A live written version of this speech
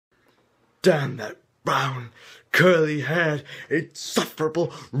Damn that brown, curly-haired,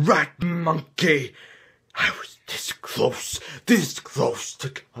 insufferable rat monkey! I was this close to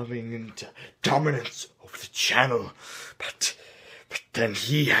coming into dominance over the channel, but then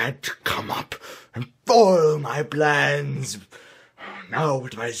he had to come up and foil my plans. Now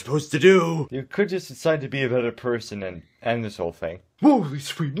what am I supposed to do? You could just decide to be a better person and end this whole thing. Holy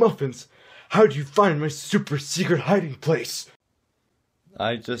sweet muffins! How do you find my super secret hiding place?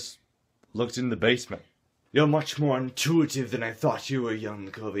 I just looked in the basement. You're much more intuitive than I thought you were, young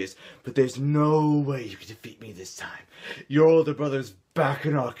Macrobius, but there's no way you can defeat me this time. Your older brother's back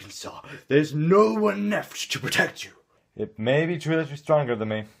in Arkansas. There's no one left to protect you. It may be true that you're stronger than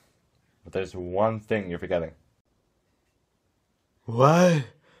me, but there's one thing you're forgetting. What?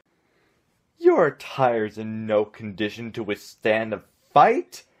 Your tire's in no condition to withstand a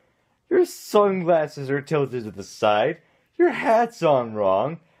fight. Your sunglasses are tilted to the side, your hat's on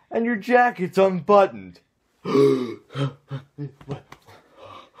wrong, and your jacket's unbuttoned. Oh my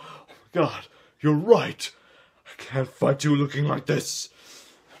God, you're right. I can't fight you looking like this.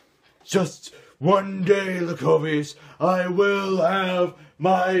 Just one day, Lycovius, I will have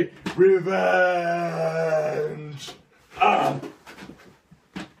my revenge. Ah!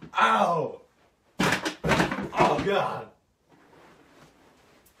 Ow! Oh God!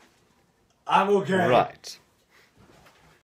 I'm okay. Right.